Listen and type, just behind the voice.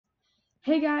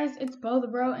Hey guys, it's Bo the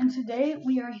Bro, and today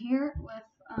we are here with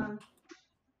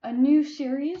a new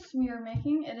series we are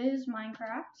making. It is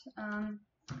Minecraft,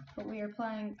 but we are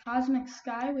playing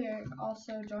Cosmicskys. We are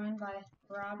also joined by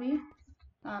Robbie,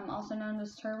 also known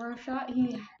as Turbo Shot.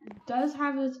 He does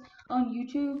have his own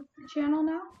YouTube channel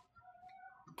now,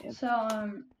 so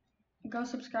go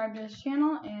subscribe to his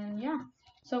channel, and yeah.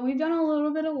 So we've done a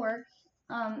little bit of work.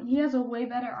 He has a way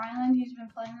better island. He's been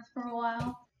playing this for a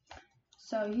while.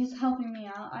 So he's helping me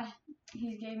out.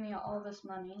 He gave me all this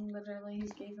money. Literally,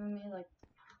 he's given me like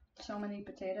so many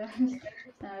potatoes, and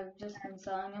I've just been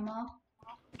selling them all.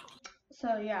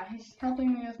 So yeah, he's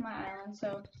helping me with my island.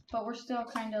 But we're still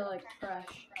kind of like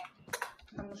fresh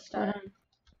from the start.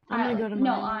 I'm gonna go to my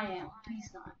No, island. I am.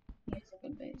 He's not. He has a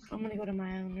good base. I'm gonna go to my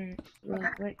island really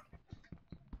quick.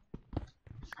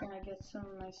 Just gonna get some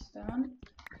of my stone.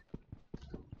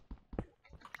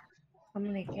 I'm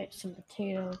gonna get some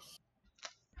potatoes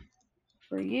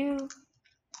for you.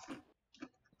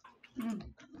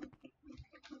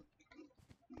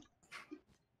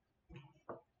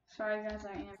 Sorry guys,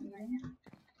 I am eating.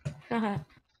 Haha.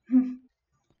 I'm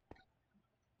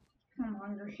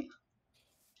hungry.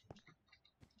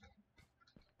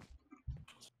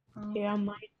 Here,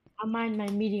 I'll mine my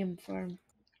medium farm.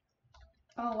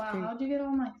 Oh wow, how'd you get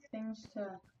all my things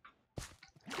to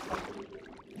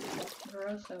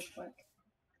grow so quick?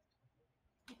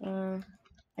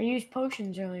 I used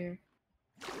potions earlier.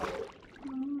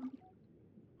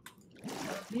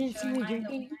 You didn't see me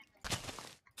drinking?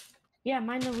 Yeah,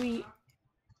 mine the wheat.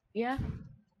 Yeah?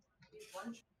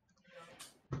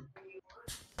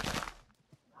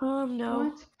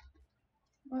 No.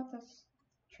 What? That's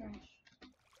trash.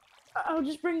 I'll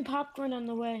just bring popcorn on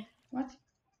the way. What?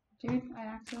 Dude, I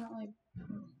accidentally...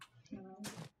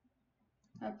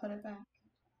 I put it back.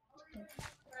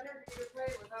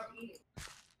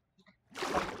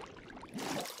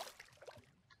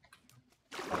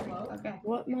 Okay.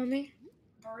 What, Mommy?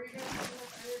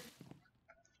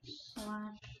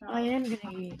 I am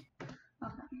gonna eat.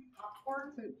 Okay.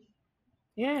 Popcorn food.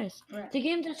 Yes. Right. The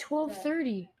game's at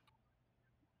 12:30.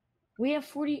 We have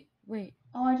 40... Wait.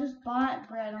 Oh, I just bought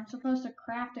bread. I'm supposed to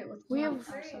craft it with We have... I'm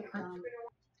so dumb.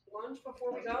 Lunch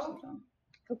before we go?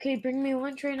 Okay, bring me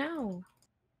lunch right now.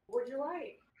 What'd you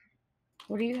like?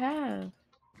 What do you have?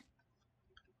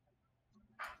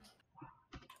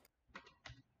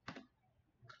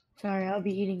 Sorry, I'll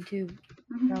be eating too,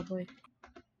 probably.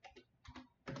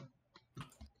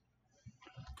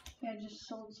 Yeah, I just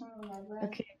sold some of my bread.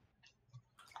 Okay.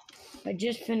 I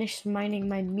just finished mining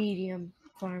my medium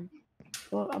farm.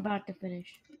 Well, about to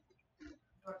finish.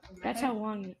 That's how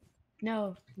long...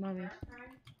 No, Mommy.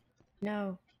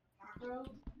 No.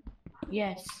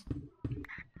 Yes.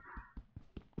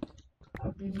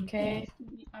 Okay.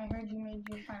 I heard you made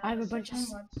your final I have a bunch of...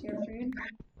 What's your food?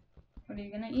 What are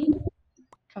you gonna eat?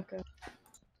 Taco.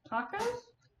 Tacos?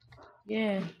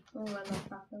 Yeah. Oh, I love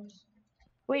tacos.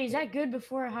 Wait, is that good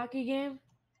before a hockey game?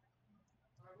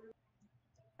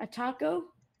 A taco?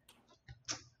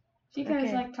 If you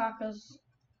guys like tacos,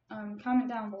 comment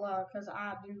down below, because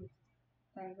I do.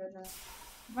 Thank goodness.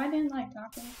 If I didn't like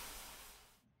tacos,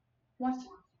 what?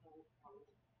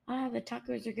 The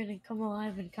tacos are gonna come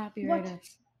alive and copyright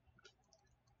us.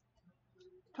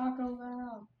 Taco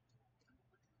Bell.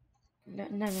 No,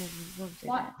 won't say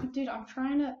What? that. Dude, I'm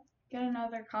trying to get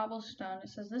another cobblestone. It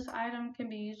says this item can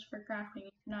be used for crafting.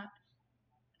 You cannot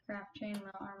craft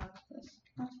chainmail armor with this.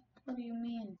 What do you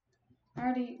mean? I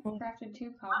already crafted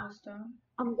 2 cobblestone.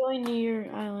 I'm going to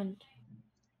your island.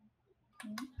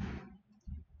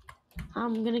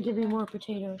 I'm gonna give you more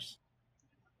potatoes.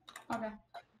 Okay.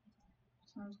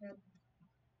 Sounds good.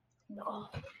 Oh,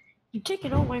 you're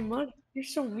taking all my money. You're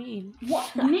so mean.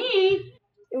 What? Me?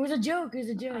 It was a joke. It was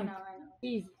a joke. I know.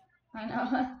 Easy. I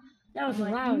know. That was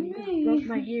loud. You broke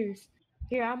my ears.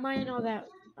 Here, I'll mine all that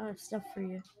stuff for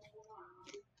you.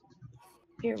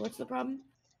 Here, what's the problem?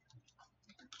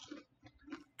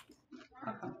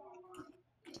 Okay.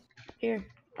 Here,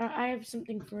 I have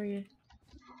something for you.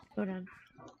 Hold on.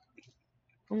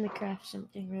 Let me craft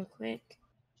something real quick.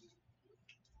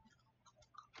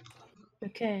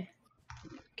 Okay.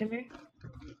 Come here.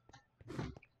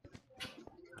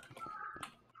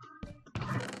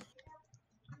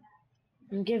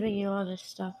 I'm giving you all this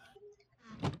stuff.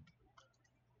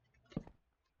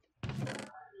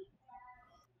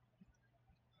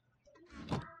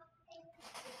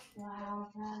 Wow,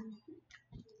 man.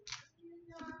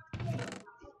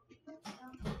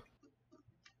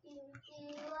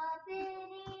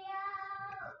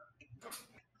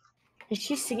 Is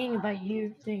she singing about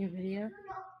you doing a video?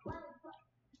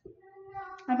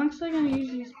 I'm actually going to use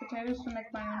these potatoes to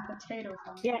make my own potato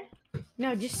farm. Yeah.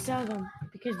 No, just sell them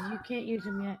because you can't use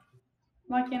them yet.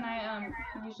 Why can't I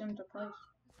use them to place?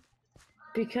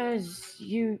 Because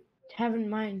you haven't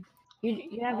mined.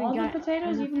 You haven't All the got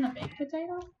potatoes, enough. even the baked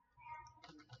potato?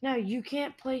 No, you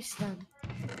can't place them.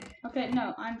 Okay,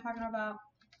 no, I'm talking about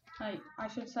like I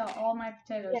should sell all my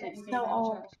potatoes Yeah, that you gave sell me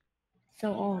all. the chest.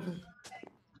 Sell all of them.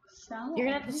 Sell You're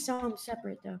gonna all? have to sell them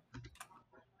separate though.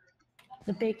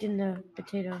 The baked and the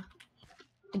potato.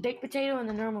 The baked potato and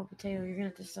the normal potato. You're gonna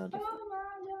have to sell different. Oh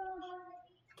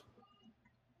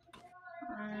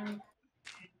my gosh.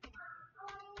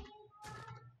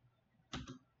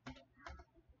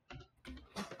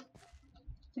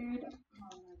 Dude,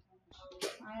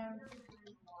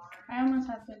 I almost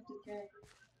have 50K.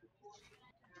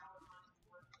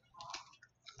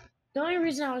 The only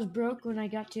reason I was broke when I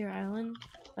got to your island,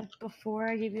 like before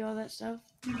I gave you all that stuff,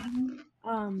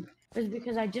 was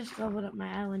because I just leveled up my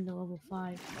island to level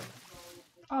 5,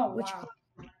 Oh which wow.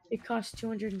 it costs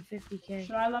 250K.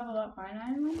 Should I level up my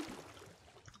island?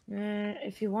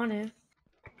 If you want to.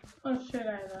 Or should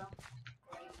I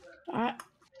though?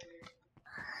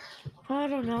 I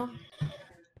don't know.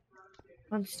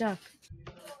 I'm stuck.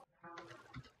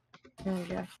 There we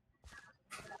go.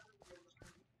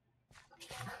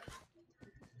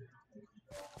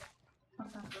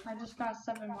 Okay. I just got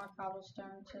 7 more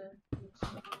cobblestone to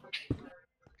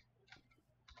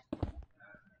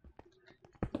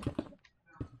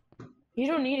You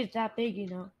don't need it that big, you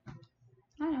know.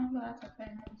 I know, but that's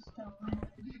okay. Still.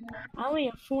 I only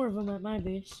have 4 of them at my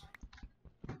base.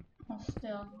 Well,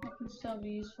 still. It can still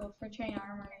be useful for chain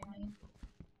armor,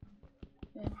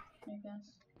 yeah, I guess.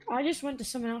 I just went to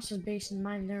someone else's base and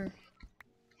mined there.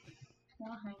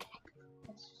 Why?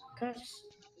 Cause,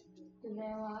 Did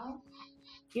they allow?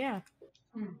 yeah.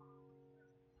 Hmm.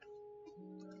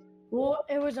 Well,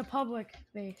 it was a public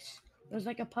base. It was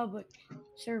like a public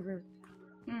server.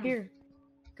 Here,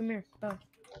 come here. Oh.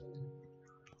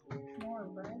 More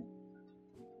bread?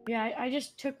 Yeah, I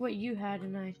just took what you had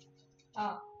and I.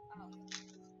 Oh.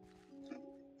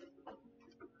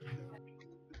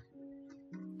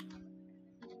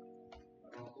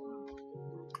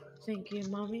 Thank you,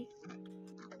 mommy.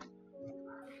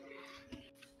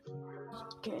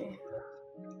 Okay.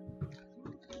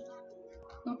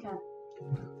 Okay.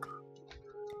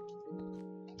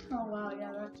 Oh wow,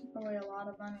 yeah, that took away a lot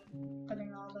of money,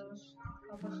 putting all those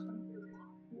cobblestone.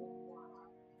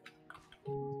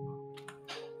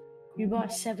 You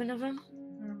bought 7 of them?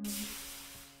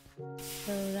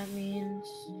 So that means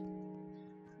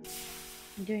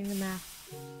I'm doing the math.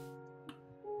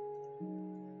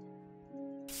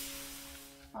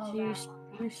 Oh, So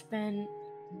you spent.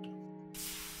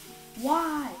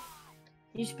 why?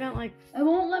 You spent like. It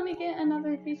won't let me get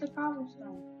another piece of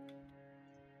cobblestone.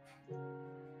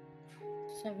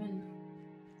 7.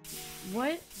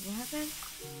 What? What happened?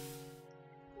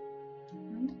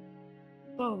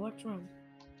 Whoa, what's wrong?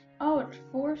 Oh, it's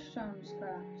 4 stone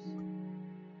scraps.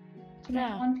 To make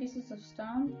 1 pieces of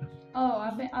stone? Oh,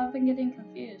 I've been getting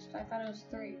confused. I thought it was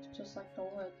 3, just like the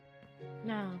wood.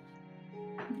 No.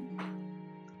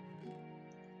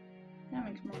 That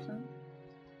makes more sense.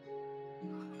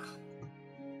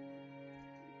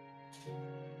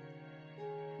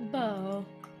 Bo.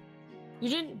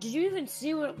 Did you even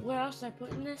see what else I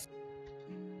put in this?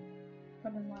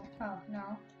 Put in what? Oh,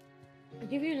 no. I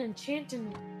give you an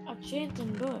enchanting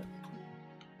book.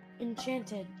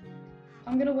 Enchanted.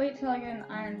 I'm gonna wait till I get an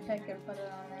iron pick and put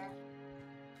it on there.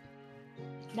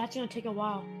 That's gonna take a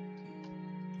while.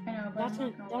 I know, but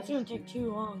That's gonna take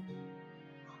too long.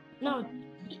 No,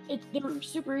 they're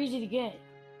super easy to get.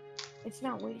 It's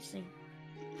not wasting.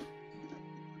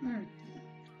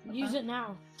 Use it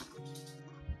now.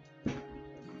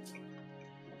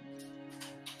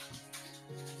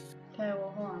 Okay,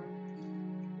 well, hold on.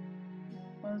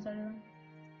 What was I doing?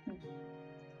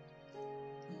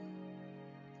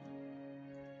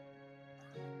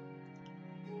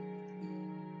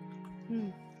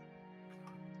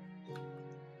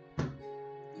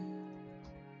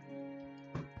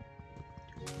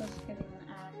 Just getting an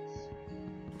axe.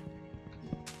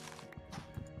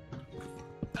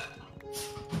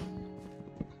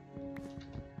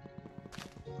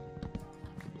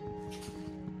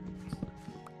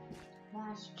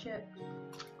 Last chip.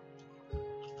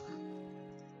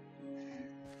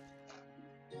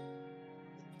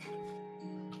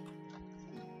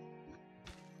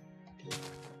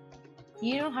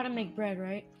 You know how to make bread,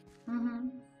 right?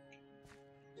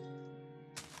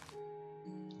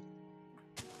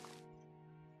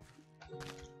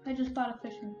 I just bought a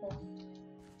fishing pole.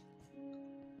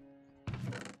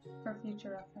 For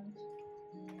future reference.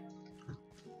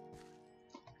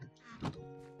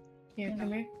 Here,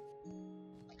 come here.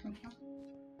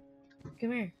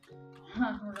 Come here.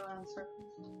 We're going in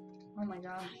circles. Oh my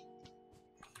gosh.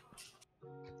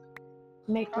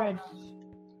 Make bread.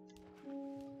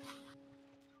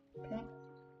 Okay.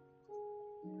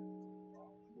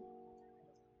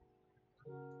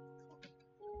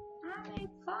 I make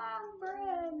farm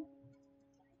bread.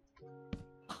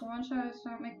 So when should I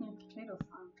start making a potato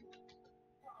farm?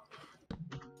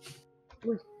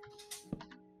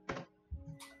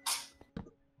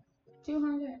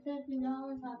 $250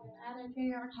 have been added to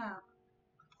your account.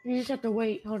 You just have to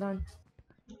wait. Hold on.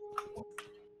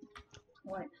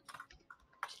 What?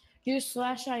 Use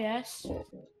 /is.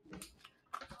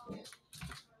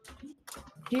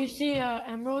 Do you see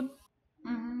emerald?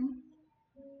 Mm-hmm.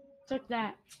 Click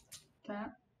that. Okay.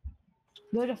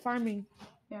 Go to farming.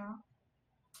 Yeah.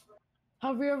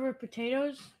 Hover over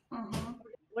potatoes. Uh-huh.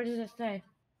 What does it say?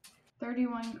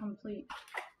 31 complete.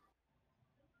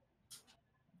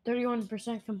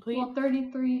 31% complete. Well,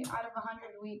 33 out of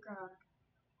 100 wheat grown.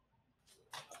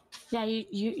 Yeah,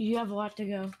 you have a lot to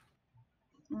go.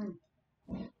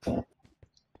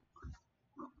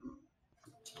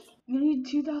 You need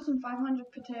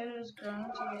 2,500 potatoes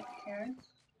grown to get carrots.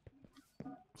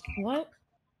 What?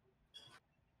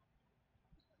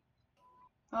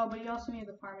 Oh, but you also need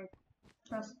the farming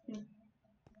recipe.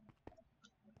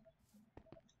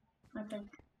 I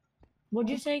think. What'd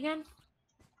you say again?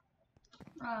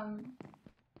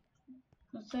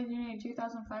 It said you need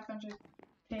 2,500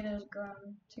 potatoes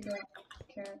grown to get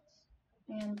carrots.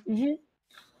 And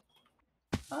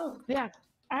oh, Yeah,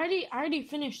 I already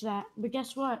finished that. But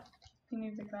guess what? you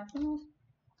need the crafting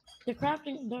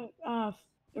list?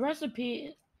 The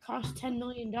recipe costs $10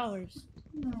 million.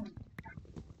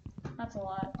 That's a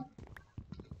lot.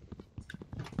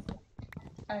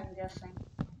 I'm guessing.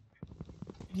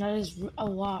 That is a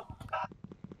lot.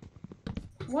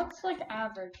 What's like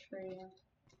average for you?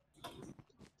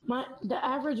 The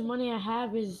average money I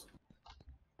have is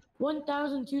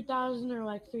 1,000, 2,000, or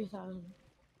like 3,000.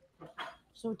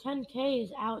 So 10K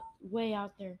is way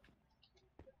out there.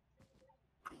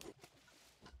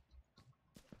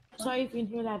 Sorry if you can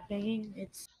hear that banging.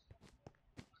 It's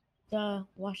the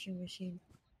washing machine.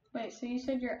 Wait, so you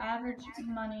said your average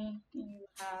money you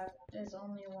have is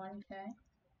only 1K?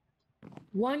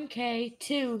 1K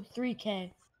to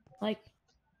 3K. Like,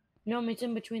 no, it's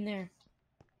in between there.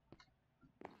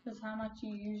 That's how much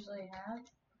you usually have?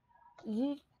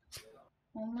 Mm-hmm.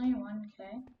 Only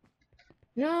 1K?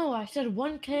 No, I said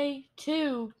 1K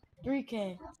to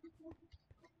 3K.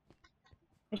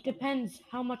 It depends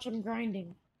how much I'm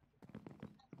grinding.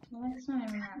 Well, that's not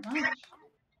even that much.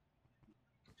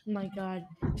 Oh my god.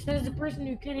 Says the person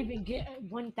who can't even get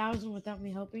 1,000 without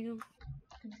me helping him.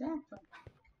 Exactly.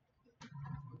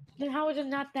 Then how is it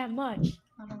not that much?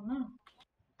 I don't know.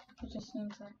 It just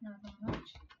seems like not that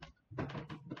much.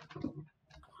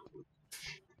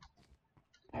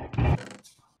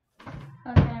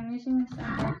 Okay, I'm using this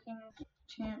unbreaking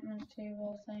enchantment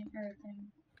table thing,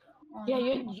 Yeah,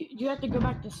 you have to go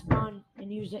back to spawn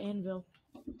and use the anvil.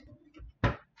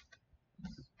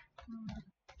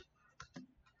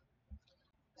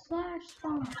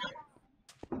 /spawn.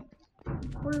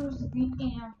 Where's the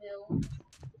anvil?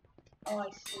 Oh, I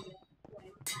see it.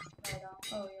 Wait, no, I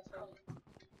don't. Oh, yes, I do.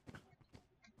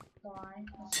 Why?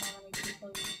 There's so many people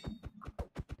using it.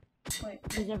 Wait,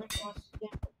 Is everything? Yeah.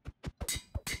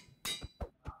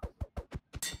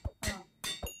 oh.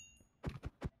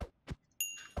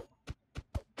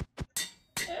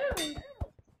 Ew!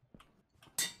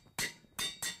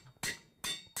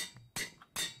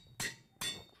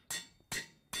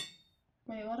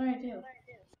 Wait, what do I do?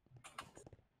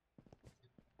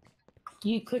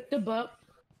 You click the book,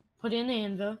 put in the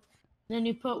anvil, then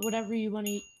you put whatever you want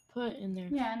to put in there.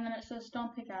 Yeah, and then it says stone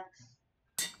pickaxe.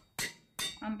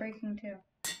 I'm breaking too.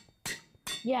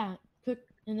 Yeah, click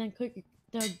and then click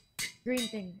the green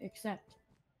thing, accept.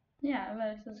 Yeah, but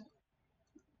it says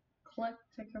click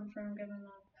to confirm given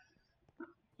on.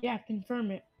 Yeah, confirm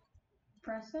it.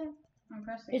 Press it? I'm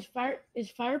pressing.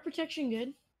 Is fire protection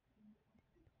good?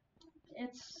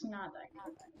 It's not that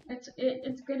good.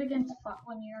 It's good against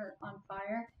when you're on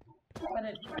fire, but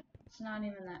it's not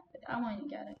even that good. I want to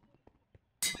get it.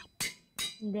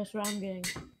 And guess what I'm getting?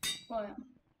 What?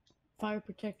 Fire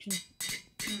protection.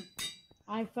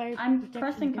 I'm protection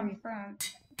pressing 3. confirm.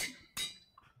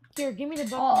 Here, give me the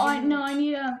book. Oh, I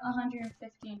need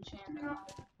 150 enchantment.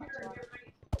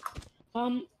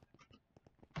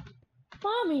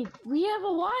 Mommy, we have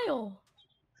a while.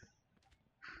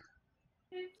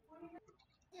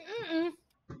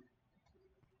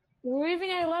 We're leaving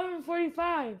at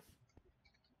 11:45.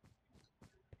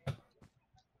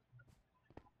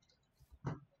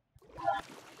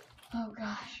 Oh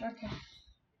gosh, okay.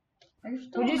 Are you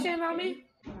still What'd you on say, the Mommy? page?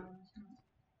 No, it's not.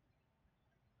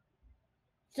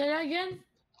 Say that again?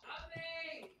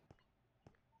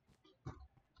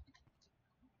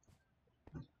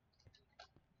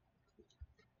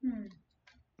 Hmm.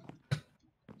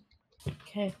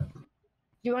 Okay. Do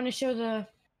you want to show the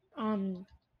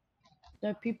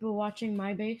people watching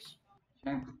my base?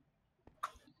 Sure.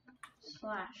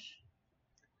 Slash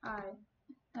I.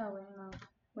 Oh wait, no.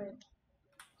 Wait.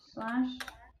 Slash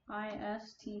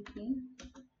ISTP.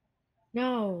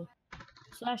 No.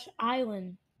 Slash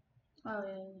island. Oh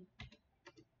yeah.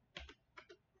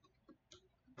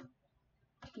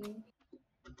 T.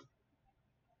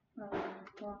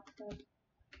 Block that.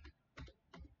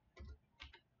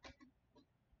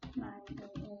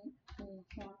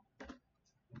 98831.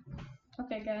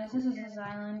 Okay, guys, this is his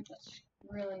island. It's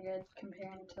really good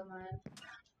comparing to mine.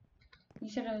 You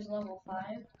said it was level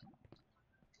 5?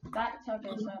 That's okay,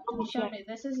 so he showed it.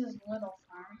 This is his little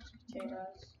farm, his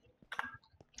potatoes.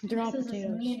 They're all This is his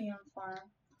potatoes. medium farm.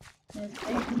 His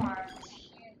big farm is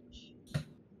huge.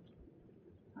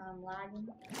 Lagging.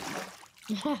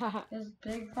 His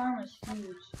big farm is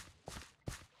huge.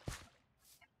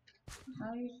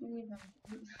 How do you even?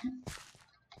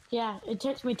 Yeah, it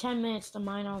takes me 10 minutes to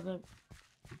mine all the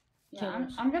Yeah,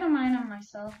 potatoes. I'm gonna mine them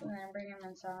myself and then bring them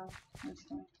inside.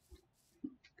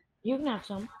 You can have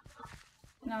some.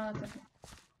 No, it's okay.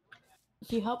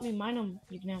 If you help me mine them,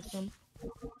 you can have some.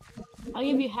 I'll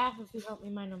give you half if you help me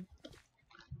mine them.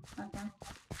 Okay.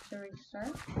 Should we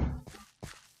start?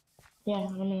 Yeah,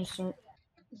 I'm gonna start.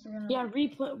 Yeah,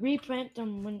 replant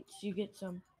them once you get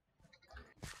some.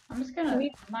 I'm just gonna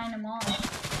mine them all.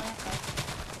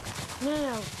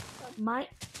 No. My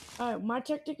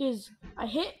tactic is I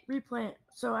hit replant,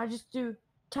 so I just do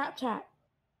tap.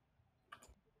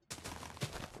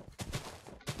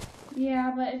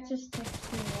 Yeah, but it just takes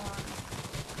too long.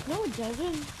 No, it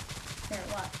doesn't. Here,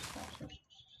 watch.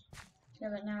 Yeah,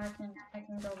 but now I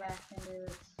can go back and do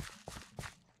this.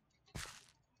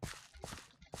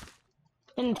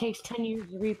 Then it takes 10 years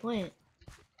to replant.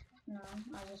 No,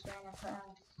 I just ran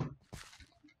across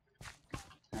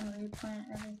and replant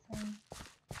everything.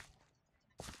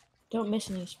 Don't miss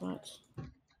any spots.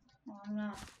 Oh, I'm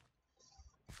not.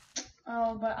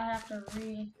 Oh, but I have to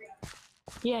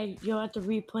Yeah, you'll have to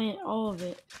replant all of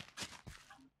it.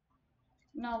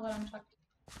 No, but I'm talking.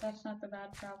 That's not the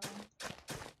bad problem.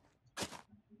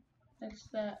 It's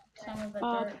that some of the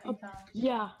dirt becomes.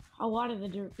 Yeah, a lot of the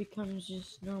dirt becomes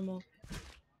just normal.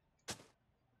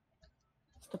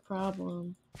 That's the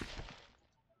problem.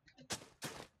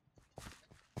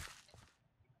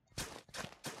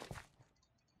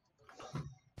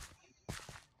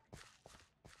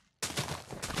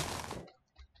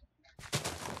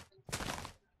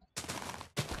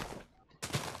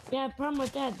 Yeah, problem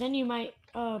with that, then you might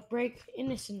break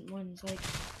innocent ones, like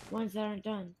ones that aren't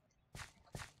done.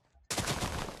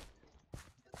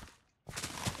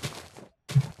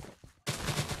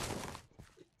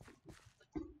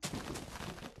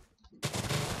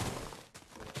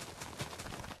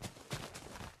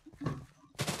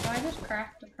 So I just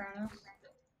cracked the furnace.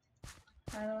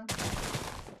 By the way.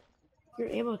 You're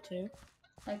able to.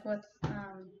 Like with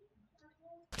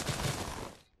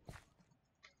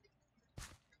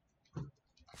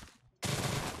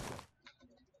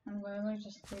I'm literally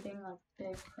just hitting like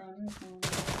big things and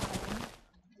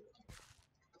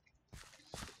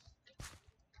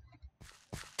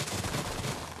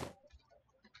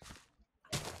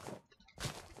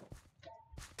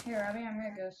Here, Abby, I'm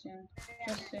gonna go soon.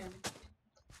 Just soon.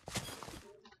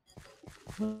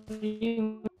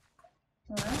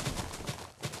 What?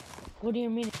 What do you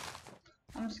mean?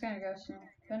 I'm just gonna go soon.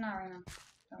 But not right now.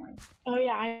 Don't worry. Oh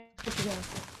yeah, I have to go.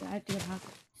 Yeah, I have to go house.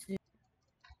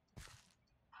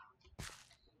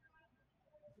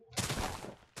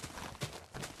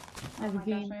 Oh my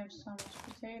gosh, I have so much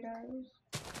potatoes.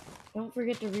 Don't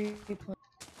forget to replant.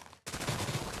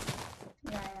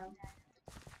 Yeah, I am.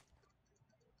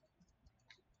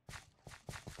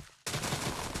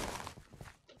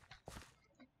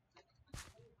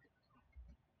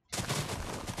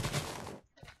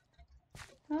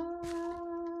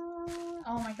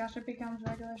 Oh my gosh, it becomes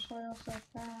regular soil so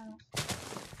fast.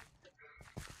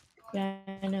 Yeah,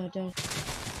 I know it does.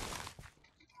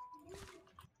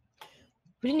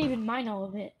 We didn't even mine all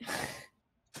of it.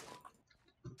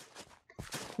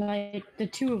 Like, the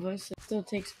two of us, it still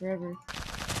takes forever.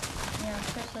 Yeah,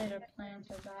 especially to plant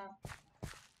it out.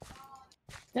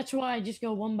 That's why I just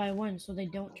go one by one so they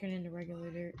don't turn into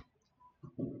regular dirt.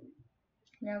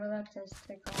 Yeah, but that does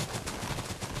take a while.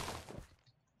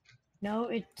 No,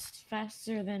 it's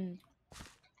faster than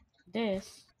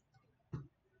this.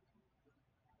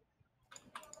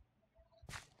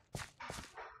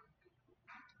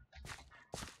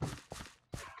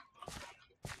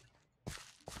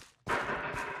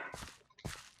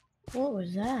 What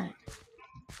was that?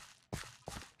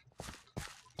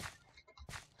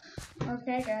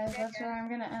 Okay, guys, that's where I'm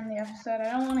gonna end the episode.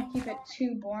 I don't want to keep it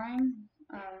too boring.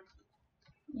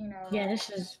 You know. Yeah,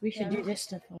 we should do this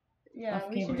stuff. Yeah, off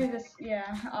we should camera. do this.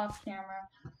 Yeah, off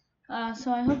camera.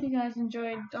 So I hope you guys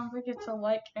enjoyed. Don't forget to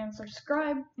like and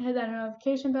subscribe. Hit that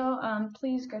notification bell.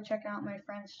 Please go check out my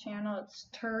friend's channel. It's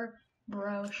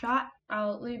Bro Shot.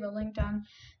 I'll leave a link down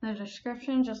in the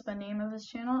description, just the name of his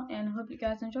channel. And hope you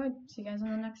guys enjoyed. See you guys in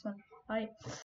the next one. Bye.